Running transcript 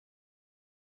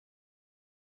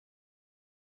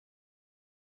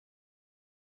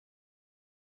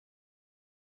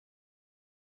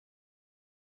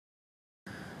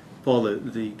Paul,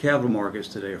 the capital markets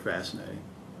today are fascinating.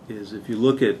 If you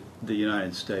look at the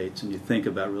United States and you think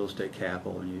about real estate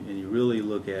capital and you really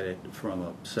look at it from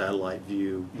a satellite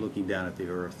view, looking down at the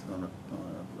earth on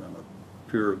a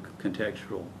pure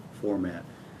contextual format,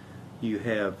 you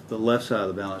have the left side of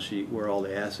the balance sheet where all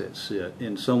the assets sit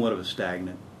in somewhat of a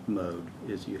stagnant mode.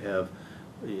 You have,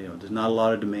 there's not a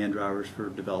lot of demand drivers for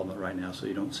development right now, so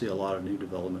you don't see a lot of new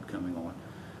development coming on.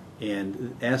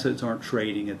 And assets aren't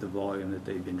trading at the volume that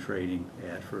they've been trading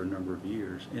at for a number of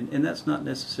years. And that's not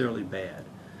necessarily bad,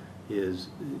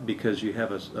 because you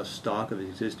have a stock of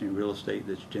existing real estate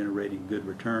that's generating good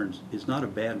returns is not a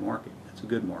bad market. It's a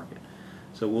good market.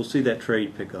 So we'll see that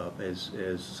trade pick up as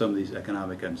some of these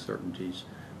economic uncertainties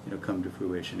come to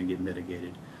fruition and get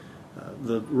mitigated.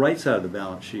 The right side of the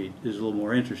balance sheet is a little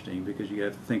more interesting because you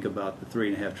have to think about the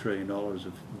 $3.5 trillion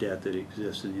of debt that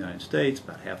exists in the United States.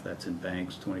 About half that's in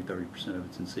banks, 20–30% of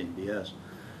it's in CMBS.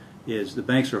 The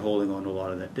banks are holding on to a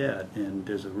lot of that debt, and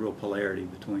there's a real polarity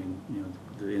between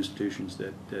the institutions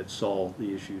that solve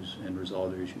the issues and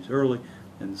resolve their issues early,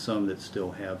 and some that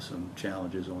still have some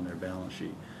challenges on their balance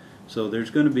sheet. So there's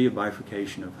going to be a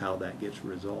bifurcation of how that gets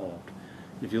resolved.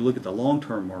 If you look at the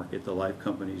long-term market, the life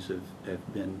companies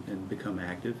have been and become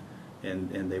active, and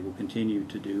they will continue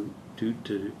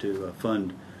to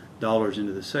fund dollars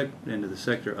into the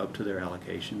sector up to their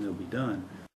allocation. They'll be done.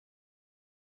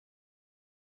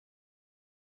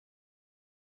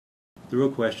 The real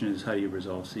question is, how do you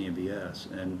resolve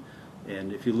CMBS?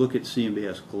 And if you look at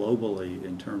CMBS globally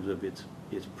in terms of its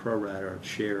pro rata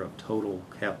share of total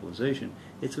capitalization,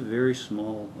 it's a very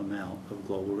small amount of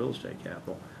global real estate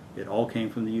capital. It all came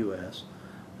from the U.S.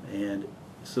 And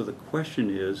so the question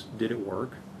is, did it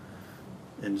work?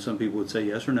 And some people would say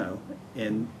yes or no.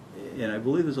 And I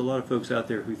believe there's a lot of folks out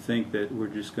there who think that we're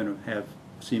just going to have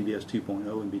CMBS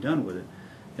 2.0 and be done with it.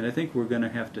 And I think we're going to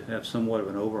have somewhat of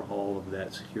an overhaul of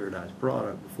that securitized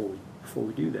product before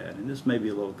we do that. And this may be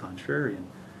a little contrarian,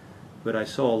 but I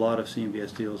saw a lot of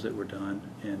CMBS deals that were done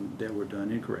and that were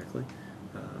done incorrectly.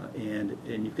 And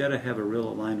you've got to have a real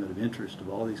alignment of interest of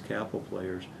all these capital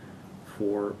players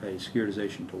for a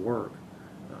securitization to work.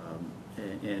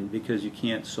 And because you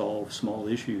can't solve small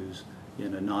issues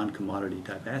in a non-commodity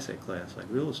type asset class like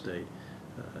real estate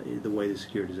the way the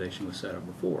securitization was set up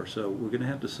before. So we're going to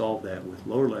have to solve that with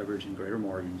lower leverage and greater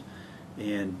margins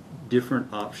and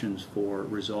different options for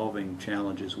resolving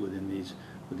challenges within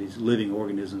these living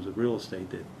organisms of real estate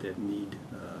that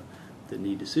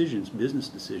need decisions, business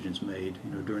decisions made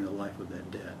during the life of that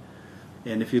debt.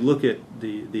 And if you look at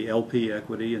the LP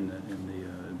equity and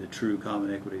the true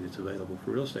common equity that's available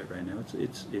for real estate right now,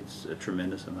 it's a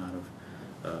tremendous amount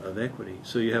of equity.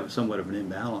 So you have somewhat of an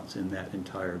imbalance in that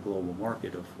entire global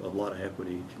market of a lot of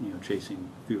equity chasing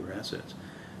fewer assets.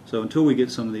 So until we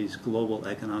get some of these global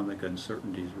economic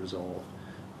uncertainties resolved,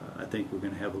 I think we're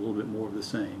going to have a little bit more of the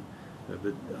same.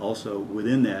 But also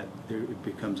within that, it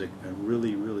becomes a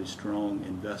really, really strong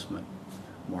investment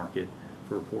market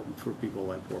for people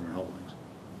like Portman Holdings.